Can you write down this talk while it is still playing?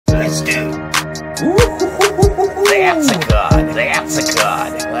this dude. That's a card. That's a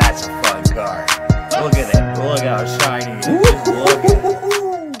card. That's a fun card. Look at it. Look how shiny it is. Look at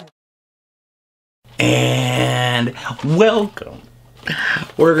it. And welcome.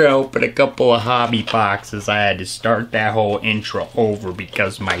 We're gonna open a couple of hobby boxes. I had to start that whole intro over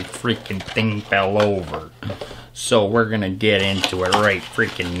because my freaking thing fell over. So we're gonna get into it right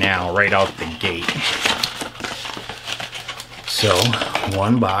freaking now, right out the gate. So,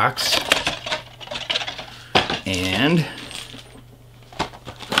 one box. And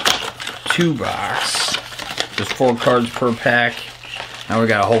two box. There's 4 cards per pack. Now we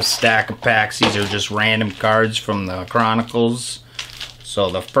got a whole stack of packs. These are just random cards from the Chronicles. So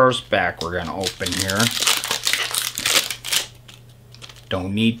the first pack we're gonna open here.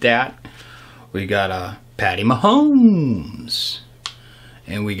 Don't need that. We got a Patty Mahomes.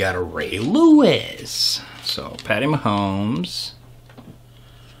 And we got a Ray Lewis. So Patty Mahomes.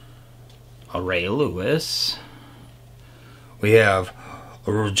 A Ray Lewis. We have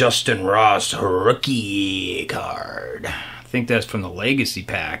a Justin Ross rookie card. I think that's from the Legacy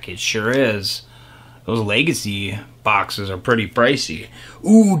pack. It sure is. Those Legacy boxes are pretty pricey.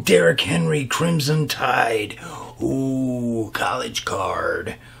 Ooh, Derrick Henry, Crimson Tide. Ooh, college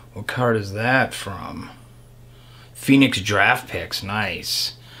card. What card is that from? Phoenix draft picks.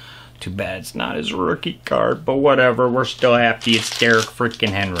 Nice. Too bad it's not his rookie card, but whatever. We're still happy it's Derrick freaking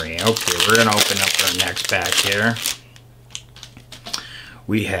Henry. Okay, we're going to open up our next pack here.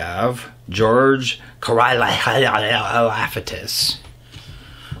 We have George Karlaftis.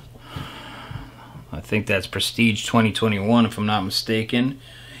 I think that's Prestige 2021, if I'm not mistaken.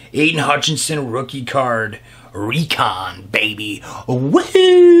 Aiden Hutchinson, rookie card. Recon, baby. Woo!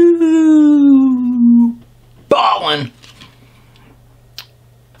 Ballin'.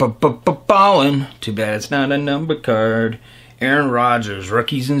 Ballin'. Too bad it's not a number card. Aaron Rodgers,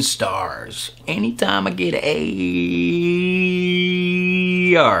 Rookies and Stars. Anytime I get a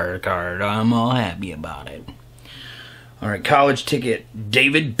AR card, I'm all happy about it. Alright, college ticket.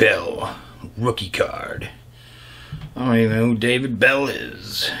 David Bell. Rookie card. I don't even know who David Bell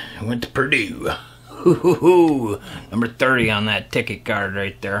is. He went to Purdue. Number 30 on that ticket card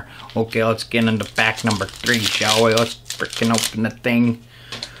right there. Okay, let's get into pack number 3, shall we? Let's freaking open the thing.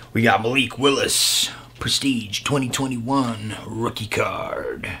 We got Malik Willis. Prestige 2021 rookie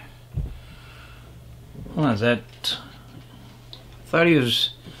card. What is that? I thought he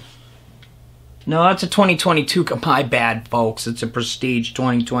was... No, that's a 2022. My bad, folks. It's a Prestige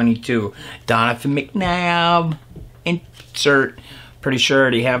 2022. Donovan McNabb. Insert. Pretty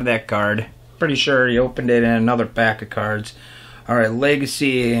sure he have that card. Pretty sure he opened it in another pack of cards. Alright,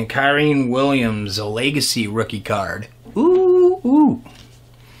 Legacy and Kyrene Williams. A Legacy rookie card. Ooh.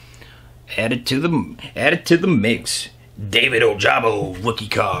 Add it to the mix. David Ojabo rookie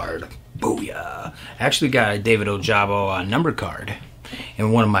card. Booyah. Actually got a David Ojabo number card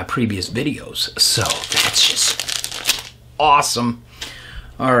in one of my previous videos. So that's just awesome.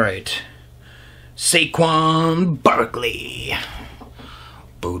 Alright. Saquon Barkley.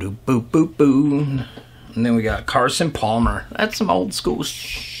 Boo-doo-boo-boo-boo. And then we got Carson Palmer. That's some old school.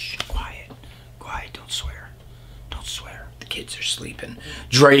 Shh. Quiet. Don't swear. Don't swear. The kids are sleeping.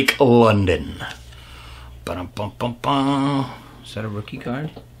 Drake London. Ba-dum-bum-bum-bum. Is that a rookie card?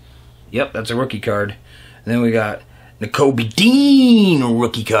 Yep, that's a rookie card. And then we got Nakobe Dean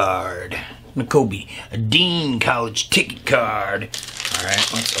rookie card. Nakobe Dean college ticket card.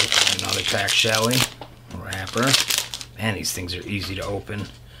 Alright, let's open another pack, shall we? Wrapper. Man, these things are easy to open.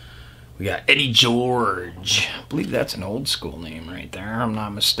 We got Eddie George. I believe that's an old school name right there. I'm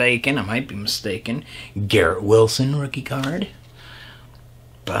not mistaken. I might be mistaken. Garrett Wilson rookie card.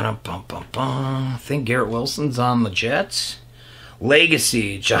 Ba-dum-bum-bum-bum. I think Garrett Wilson's on the Jets.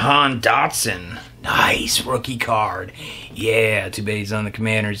 Legacy, Jahan Dotson. Nice rookie card. Yeah, too bad he's on the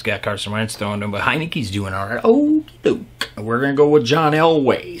Commanders. Got Carson Wentz throwing him, but Heineke's doing all right. Okie doke. We're going to go with John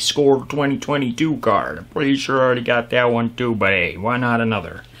Elway. Score 2022 card. I'm pretty sure I already got that one too, but hey, why not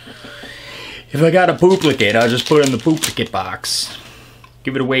another? If I got a duplicate, I'll just put it in the duplicate box.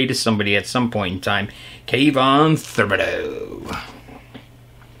 Give it away to somebody at some point in time. Kayvon Thibodeau.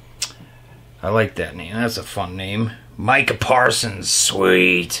 I like that name. That's a fun name. Micah Parsons.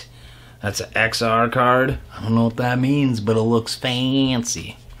 Sweet. That's an XR card. I don't know what that means, but it looks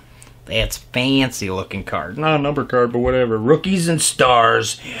fancy. That's a fancy looking card. Not a number card, but whatever. Rookies and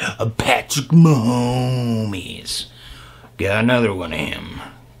Stars. Patrick Mahomes. Got another one of him.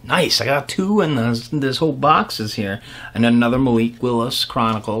 Nice. I got 2 in this whole boxes here. And another Malik Willis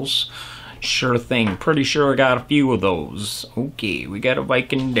Chronicles. Sure thing. Pretty sure I got a few of those. Okay, we got a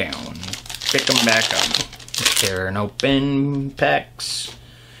Viking down. Pick them back up. Tear and open packs.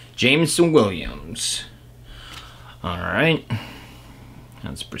 Jameson Williams. Alright.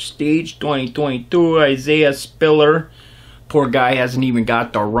 That's Prestige 2022. Isaiah Spiller. Poor guy hasn't even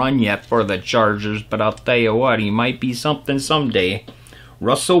got the run yet for the Chargers, but I'll tell you what, he might be something someday.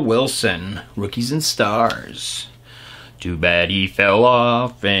 Russell Wilson, Rookies and Stars. Too bad he fell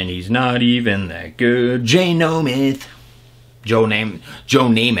off, and he's not even that good. Joe Namath. Joe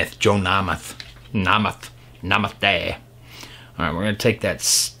Namath. Namath. Alright, we're going to take that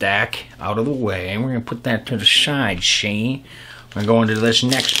stack out of the way, and we're going to put that to the side, Shane. We're going to go into this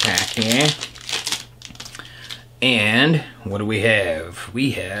next pack here. And what do we have?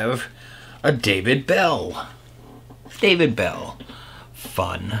 We have a David Bell. David Bell.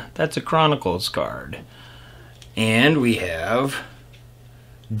 Fun. That's a Chronicles card. And we have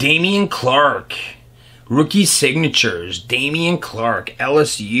Damian Clark. Rookie signatures. Damian Clark.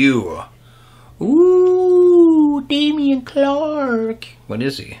 LSU. Ooh, Damian Clark. What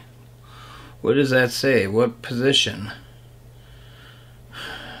is he? What does that say? What position?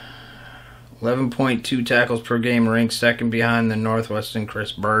 11.2 tackles per game, ranked second behind the Northwestern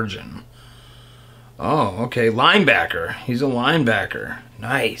Chris Burgeon. Oh, okay. Linebacker. He's a linebacker.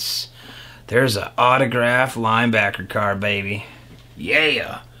 Nice. There's an autographed linebacker card, baby.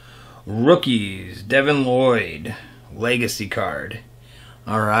 Yeah. Rookies. Devin Lloyd. Legacy card.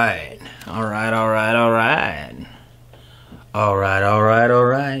 Alright. Alright.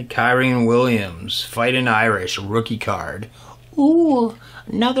 Kyron Williams. Fighting Irish. Rookie card. Ooh.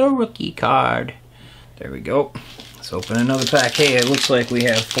 Another rookie card. There we go. Let's open another pack. Hey, it looks like we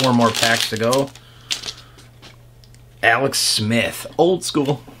have 4 more packs to go. Alex Smith. Old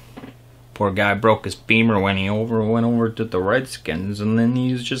school. Poor guy broke his femur when he went over to the Redskins, and then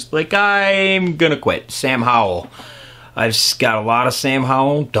he's just like, I'm gonna quit. Sam Howell. I've got a lot of Sam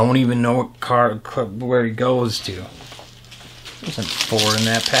Howell. Don't even know what card where he goes to. There's not 4 in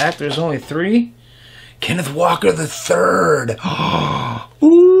that pack. There's only 3. Kenneth Walker III.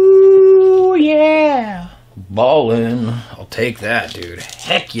 Ooh, yeah. Ballin'. I'll take that, dude.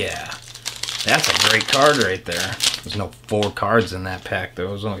 Heck yeah. That's a great card right there. There's no 4 cards in that pack, though.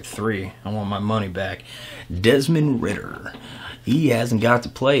 There's only 3. I want my money back. Desmond Ridder. He hasn't got to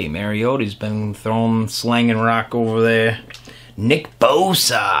play. Mariota's been throwing, slanging rock over there. Nick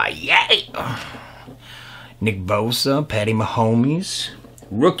Bosa. Yay. Nick Bosa. Patty Mahomes.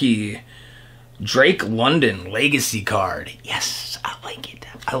 Rookie. Drake London Legacy card. Yes, I like it.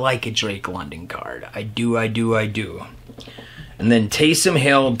 I like a Drake London card. I do. And then Taysom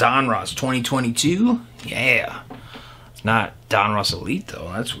Hill Donruss 2022. Yeah. It's not Donruss Elite,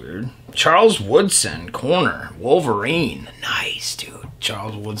 though. That's weird. Charles Woodson, corner. Wolverine. Nice, dude.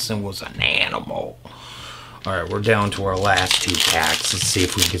 Charles Woodson was an animal. Alright, we're down to our last 2 packs. Let's see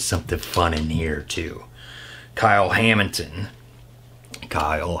if we can get something fun in here, too. Kyle Hamilton.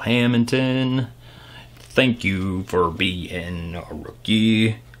 Thank you for being a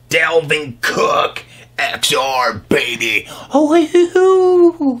rookie. Dalvin Cook, XR, baby.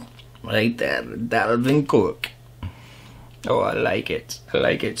 Oh, like that, Dalvin Cook. Oh, I like it.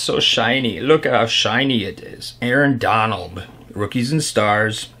 So shiny. Look how shiny it is. Aaron Donald, Rookies and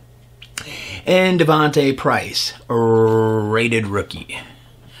Stars. And Devontae Price, rated rookie.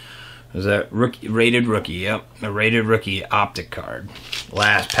 Is that rookie? Rated rookie, yep. A rated rookie optic card.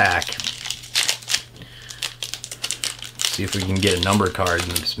 Last pack. See if we can get a number card in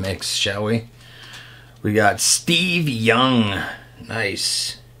this mix, shall we? We got Steve Young.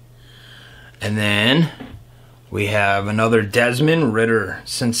 Nice. And then we have another Desmond Ridder,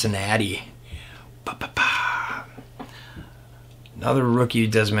 Cincinnati. Another rookie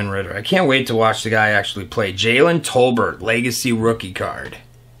Desmond Ridder. I can't wait to watch the guy actually play. Jalen Tolbert, Legacy rookie card.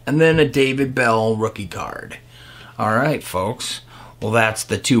 And then a David Bell rookie card. Alright, folks. Well, that's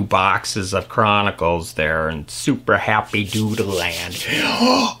the 2 boxes of Chronicles there. And super happy doodle land.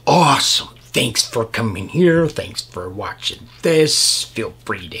 Awesome. Thanks for coming here. Thanks for watching this. Feel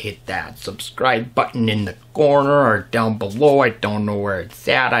free to hit that subscribe button in the corner or down below. I don't know where it's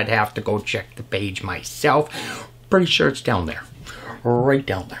at. I'd have to go check the page myself. Pretty sure it's down there. Right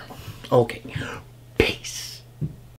down there. Okay.